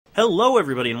Hello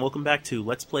everybody and welcome back to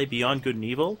Let's Play Beyond Good and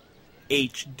Evil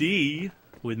HD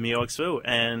with me, OXFO,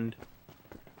 and,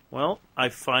 well, I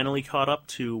finally caught up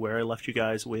to where I left you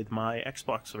guys with my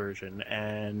Xbox version,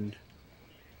 and,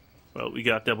 well, we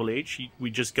got Double H. We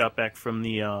just got back from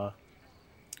the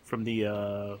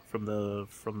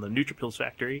Neutrophils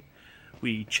factory.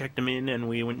 We checked them in and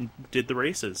we went and did the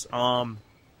races. Now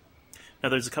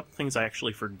there's a couple things I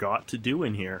actually forgot to do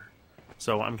in here,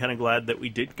 so I'm kind of glad that we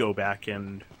did go back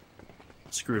and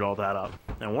screwed all that up.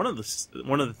 Now one of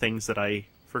the things that I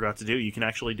forgot to do, you can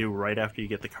actually do right after you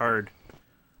get the card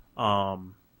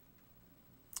from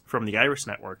the Iris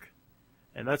network,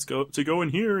 and that's go in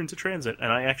here into transit,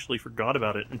 and I actually forgot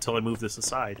about it until I moved this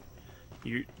aside.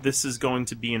 This is going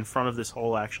to be in front of this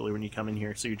hole actually when you come in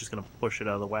here, so you're just going to push it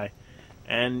out of the way.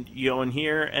 And you go in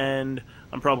here, and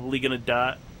I'm probably going to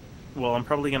die. Well, I'm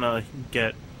probably going to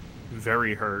get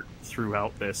very hurt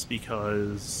throughout this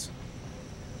because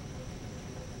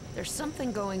there's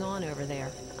something going on over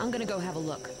there. I'm gonna go have a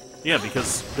look. Yeah,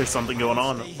 because there's something going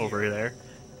on over there,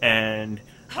 and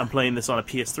I'm playing this on a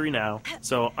PS3 now,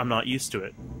 so I'm not used to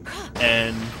it.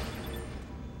 And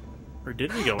or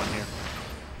did we go in here?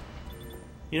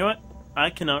 You know what? I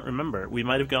cannot remember. We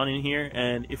might have gone in here,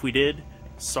 and if we did,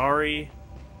 sorry,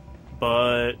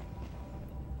 but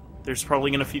there's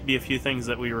probably going to be a few things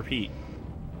that we repeat,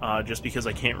 just because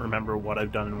I can't remember what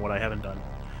I've done and what I haven't done.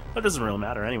 That doesn't really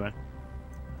matter anyway.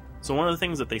 So one of the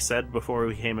things that they said before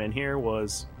we came in here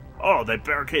was, oh, they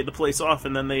barricade the place off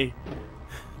and then they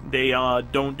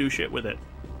don't do shit with it.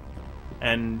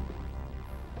 And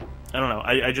I don't know,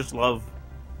 I just love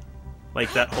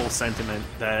like that whole sentiment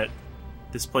that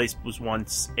this place was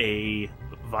once a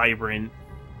vibrant,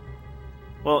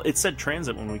 well, it said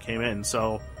transit when we came in,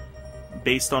 so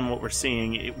based on what we're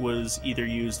seeing, it was either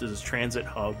used as a transit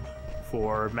hub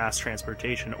for mass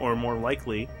transportation, or more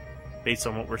likely, based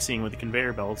on what we're seeing with the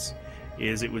conveyor belts,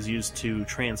 is it was used to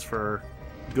transfer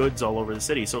goods all over the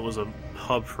city, so it was a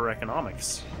hub for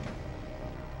economics.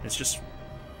 It's just,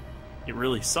 it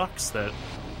really sucks that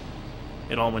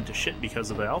it all went to shit because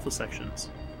of the alpha sections.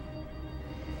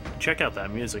 Check out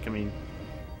that music, I mean,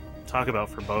 talk about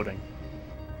foreboding.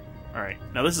 Alright,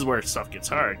 now this is where stuff gets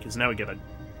hard, because now we gotta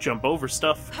jump over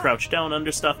stuff, crouch down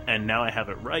under stuff, and now I have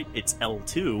it right, it's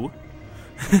L2.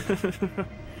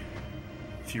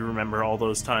 If you remember all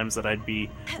those times that I'd be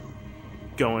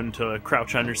going to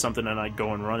crouch under something and I'd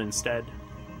go and run instead.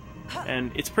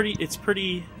 And it's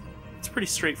pretty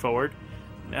straightforward.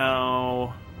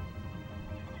 Now,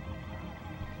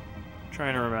 I'm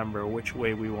trying to remember which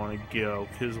way we want to go,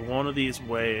 because one of these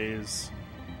ways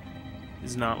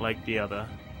is not like the other.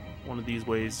 One of these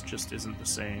ways just isn't the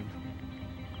same.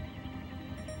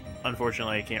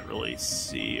 Unfortunately, I can't really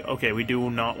see. Okay, we do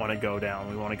not want to go down.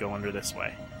 We want to go under this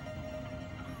way.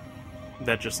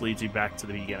 That just leads you back to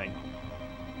the beginning.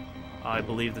 I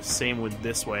believe the same with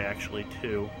this way, actually,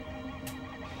 too.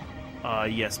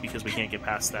 Yes, because we can't get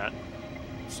past that.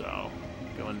 So,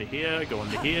 go into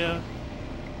here,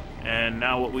 and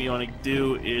now what we want to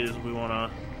do is we want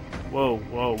to... Whoa,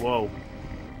 whoa, whoa.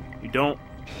 We don't...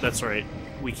 That's right.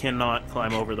 We cannot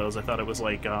climb over those. I thought it was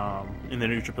like in the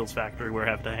Neutrophils factory where I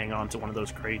have to hang on to one of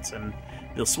those crates and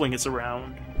they'll swing us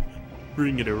around.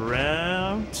 Bring it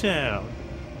around town.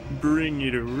 Bring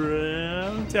it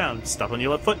around town. Stop on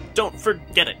your left foot. Don't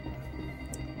forget it.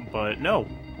 But no.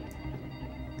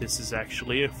 This is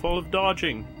actually full of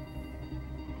dodging.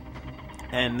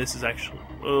 And this is actually...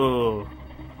 Oh.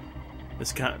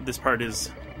 This part is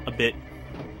a bit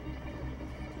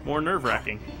more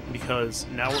nerve-wracking. Because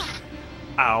now we're...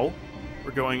 Ow.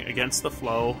 We're going against the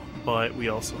flow, but we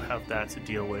also have that to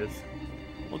deal with.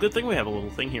 Well, good thing we have a little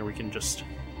thing here we can just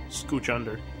scooch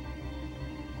under.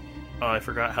 I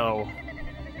forgot how...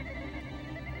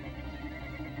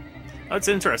 That's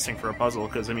interesting for a puzzle,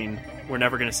 because, I mean, we're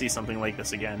never going to see something like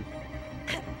this again.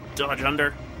 Dodge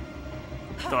under.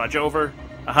 Dodge over.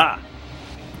 Aha!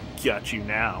 Got you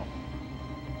now.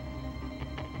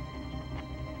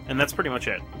 And that's pretty much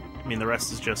it. I mean, the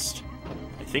rest is just...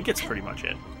 I think it's pretty much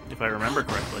it, if I remember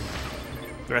correctly.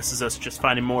 The rest is us just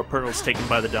finding more pearls taken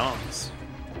by the Doms.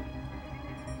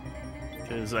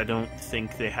 Because I don't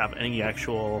think they have any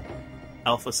actual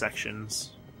alpha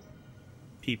sections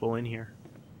people in here.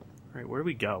 Alright, where do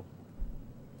we go?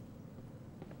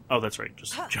 Oh, that's right,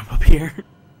 just jump up here.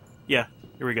 Yeah,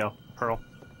 here we go. Pearl.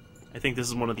 I think this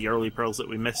is one of the early pearls that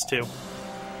we missed, too.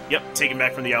 Yep, taken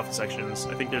back from the alpha sections.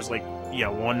 I think there's like, yeah,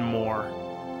 one more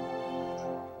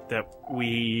that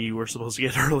we were supposed to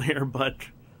get earlier, but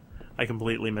I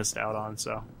completely missed out on,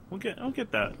 so we'll get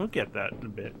that. We'll get that in a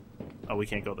bit. Oh, we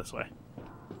can't go this way.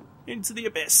 Into the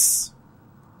abyss!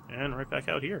 And right back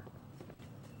out here.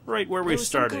 right where we There was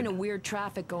some started. kind of weird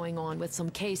traffic going on with some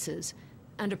cases.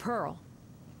 And a pearl.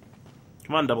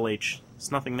 Come on, Double H.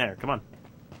 There's nothing there. Come on.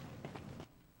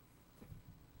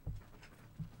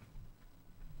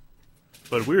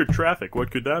 But weird traffic, what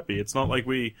could that be? It's not like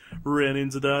we ran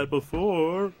into that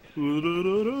before.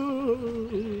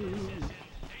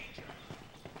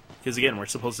 Because again, we're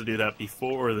supposed to do that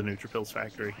before the Neutrophils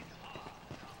factory.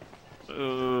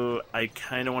 I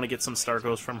kind of want to get some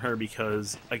Starkos from her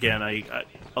because, again,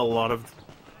 a lot of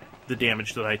the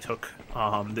damage that I took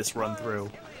this run through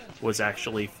was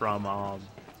actually from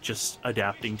just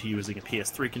adapting to using a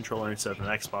PS3 controller instead of an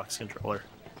Xbox controller.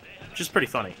 Which is pretty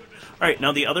funny. Alright,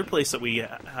 now the other place that we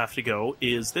have to go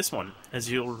is this one.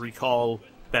 As you'll recall,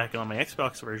 back on my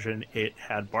Xbox version, it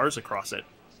had bars across it.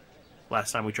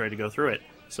 Last time we tried to go through it.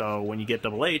 So when you get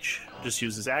Double H, just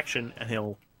use his action and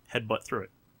he'll headbutt through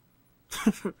it.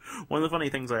 One of the funny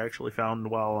things I actually found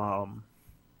while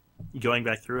going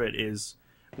back through it is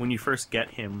when you first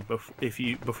get him,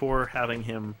 before having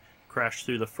him crash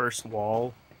through the first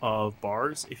wall of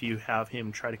bars, if you have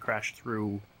him try to crash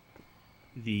through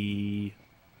the...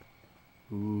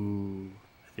 Ooh,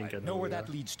 I know where that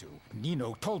leads to.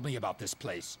 Nino told me about this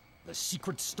place. The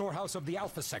secret storehouse of the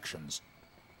Alpha sections.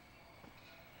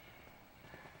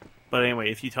 But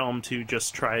anyway, if you tell him to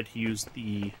just try to use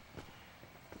the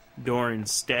door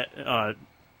instead,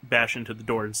 bash into the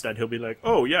door instead, he'll be like,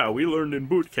 oh yeah, we learned in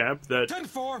boot camp that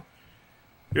 10-4.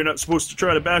 You're not supposed to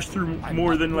try to bash through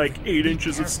more than like 8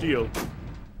 inches of steel.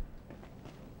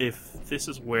 If this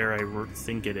is where I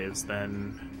think it is,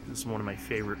 then this is one of my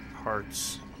favorite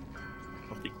parts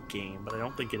of the game, but I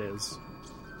don't think it is.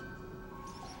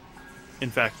 In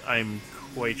fact, I'm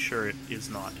quite sure it is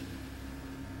not.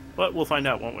 But we'll find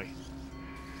out, won't we?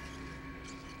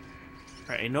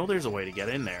 Alright, I know there's a way to get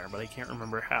in there, but I can't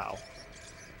remember how.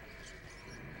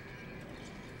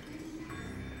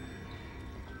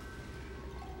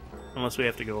 Unless we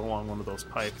have to go along one of those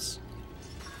pipes.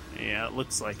 Yeah, it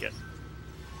looks like it.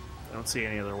 I don't see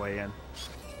any other way in.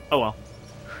 Oh well.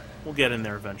 We'll get in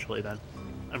there eventually then.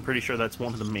 I'm pretty sure that's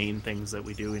one of the main things that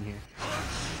we do in here.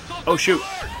 Oh shoot!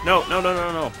 No, no, no,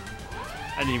 no, no!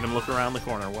 I didn't even look around the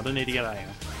corner. What an idiot I am.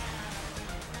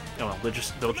 Oh well,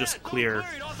 they'll just clear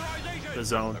the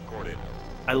zone.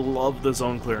 I love the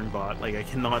zone clearing bot. Like, I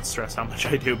cannot stress how much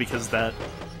I do because that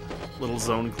little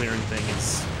zone clearing thing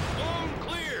is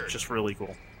just really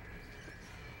cool.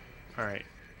 Alright.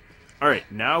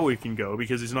 Alright, now we can go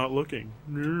because he's not looking.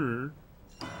 And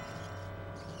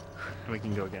we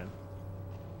can go again.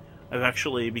 I've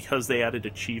actually, because they added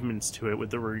achievements to it with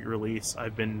the re-release,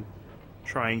 I've been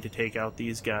trying to take out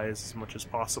these guys as much as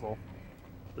possible.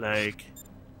 Like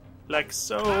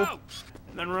so.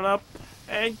 And then run up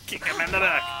and kick him in the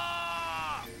neck.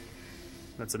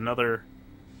 That's another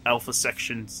Alpha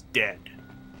section's dead.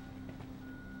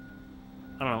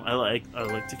 I don't know, I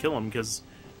like to kill him because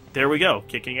there we go,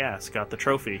 kicking ass, got the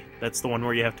trophy. That's the one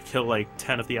where you have to kill like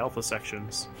 10 of the Alpha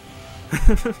sections.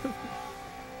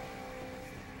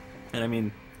 And I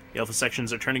mean, the Alpha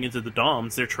sections are turning into the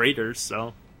Doms, they're traitors,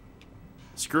 so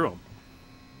screw them.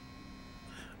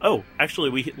 Oh,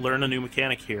 actually we learn a new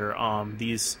mechanic here,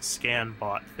 these scan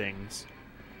bot things.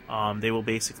 They will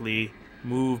basically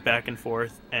move back and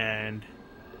forth and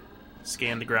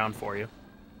scan the ground for you.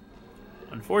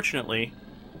 Unfortunately,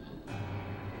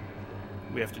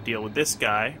 we have to deal with this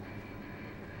guy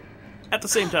at the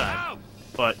same time.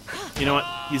 But, you know what?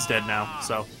 He's dead now,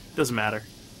 so it doesn't matter.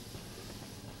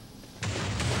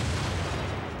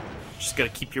 Just gotta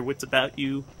keep your wits about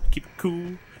you, keep it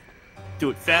cool, do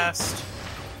it fast,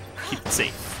 keep it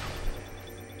safe.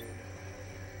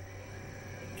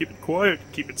 Keep it quiet,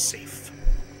 keep it safe.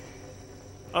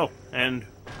 Oh, and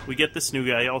we get this new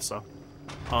guy also.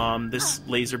 This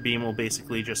laser beam will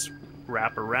basically just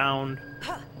wrap around.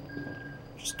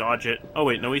 Just dodge it. Oh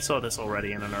wait, no, we saw this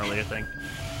already in an earlier thing.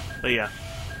 But yeah,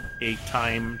 a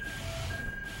timed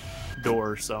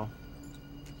door, so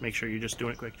make sure you're just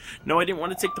doing it quick. No, I didn't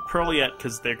want to take the pearl yet,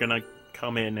 because they're gonna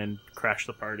come in and crash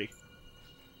the party.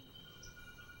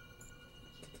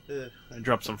 I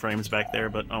dropped some frames back there,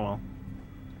 but oh well.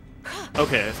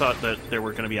 Okay, I thought that there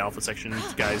were gonna be Alpha Section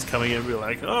guys coming in and be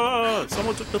like, oh,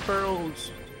 someone took the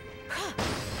pearls!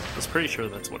 I was pretty sure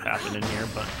that's what happened in here,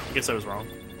 but I guess I was wrong.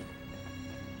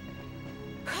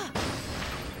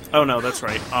 Oh no, that's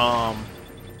right.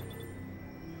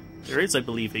 There is, I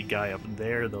believe, a guy up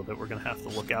there, though, that we're gonna have to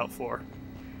look out for.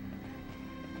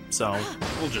 So,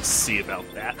 we'll just see about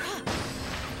that.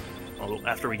 Well,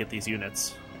 after we get these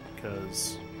units,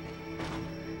 because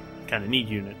I kinda need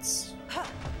units.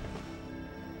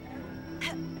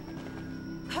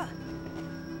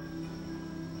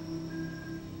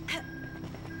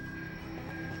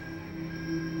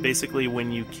 basically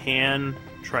when you can,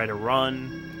 try to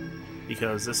run,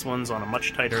 because this one's on a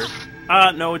much tighter...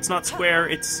 no, it's not square,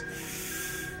 it's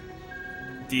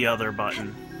the other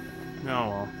button. Oh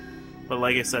well. But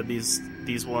like I said, these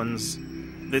ones,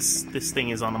 this thing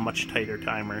is on a much tighter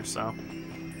timer, so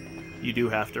you do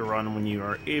have to run when you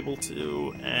are able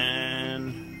to,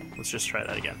 and let's just try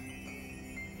that again.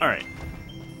 Alright.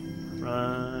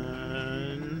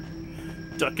 Run.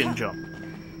 Duck and jump.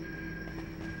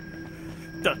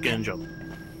 Duck and jump.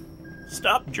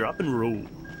 Stop, drop, and roll.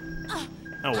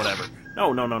 Oh, whatever.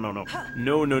 No, no, no, no, no.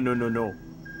 No, no, no, no, no.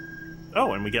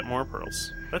 Oh, and we get more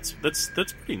pearls. That's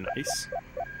pretty nice.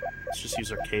 Let's just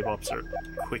use our K-bops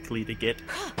quickly to get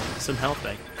some health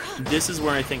back. This is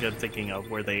where I think I'm thinking of,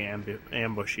 where they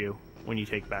ambush you when you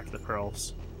take back the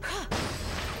pearls.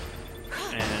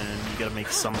 And you gotta make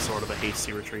some sort of a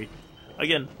hasty retreat.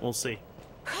 Again, we'll see.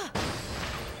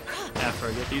 After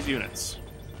I get these units.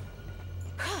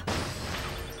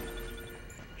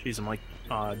 Jeez, I'm like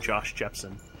Josh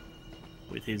Jepson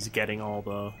with his getting all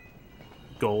the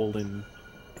gold and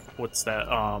what's that,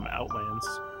 Outlands.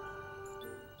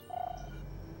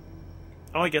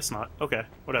 Oh, I guess not. Okay,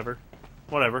 whatever.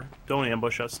 Whatever. Don't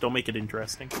ambush us. Don't make it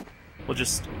interesting. We'll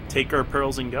just take our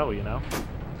pearls and go, you know?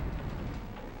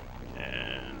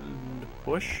 And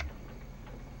push.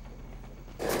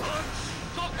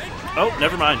 Oh,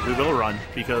 never mind. We will run,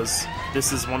 because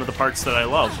this is one of the parts that I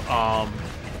love.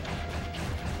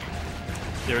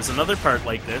 There's another part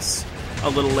like this a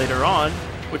little later on,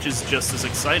 which is just as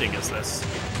exciting as this.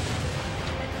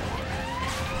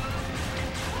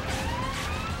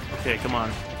 Okay, come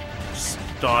on. Just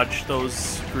dodge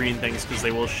those green things, because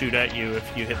they will shoot at you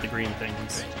if you hit the green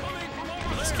things.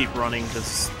 Just keep running,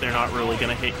 because they're not really going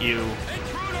to hit you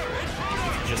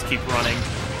if you just keep running.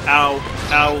 Ow!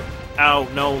 Ow! Ow!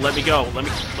 No, let me go!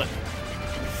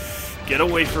 Get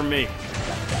away from me!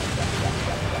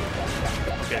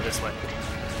 Okay, this way.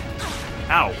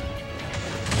 Ow!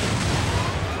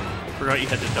 Forgot you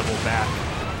had to double back.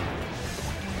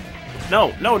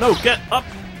 No! No, no! Get up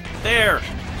there!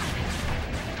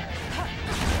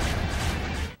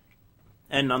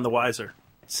 And none the wiser.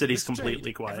 City's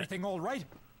completely quiet. Everything all right?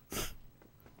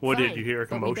 What, Fine, did you hear a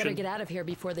but we better commotion? get out of here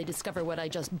before they discover what I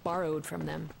just borrowed from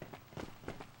them.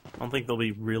 I don't think they'll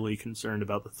be really concerned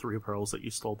about the 3 pearls that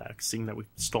you stole back, seeing that we've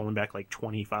stolen back like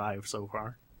 25 so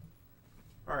far.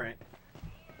 Alright.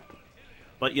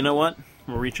 But you know what?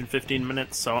 We're reaching 15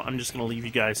 minutes, so I'm just going to leave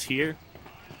you guys here.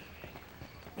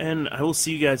 And I will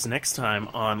see you guys next time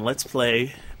on Let's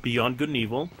Play Beyond Good and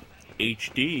Evil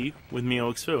HD with me,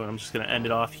 Oxfu. And I'm just going to end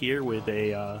it off here with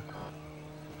a,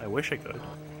 I wish I could.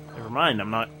 Never mind,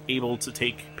 I'm not able to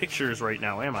take pictures right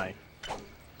now, am I?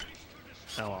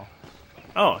 Oh well.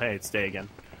 Oh, hey, it's day again.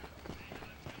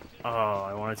 Oh,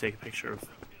 I want to take a picture of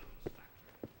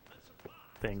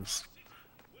things.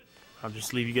 I'll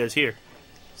just leave you guys here.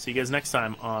 See you guys next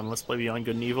time on Let's Play Beyond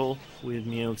Good and Evil with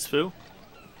me, Oxfu.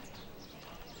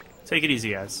 Take it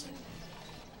easy, guys.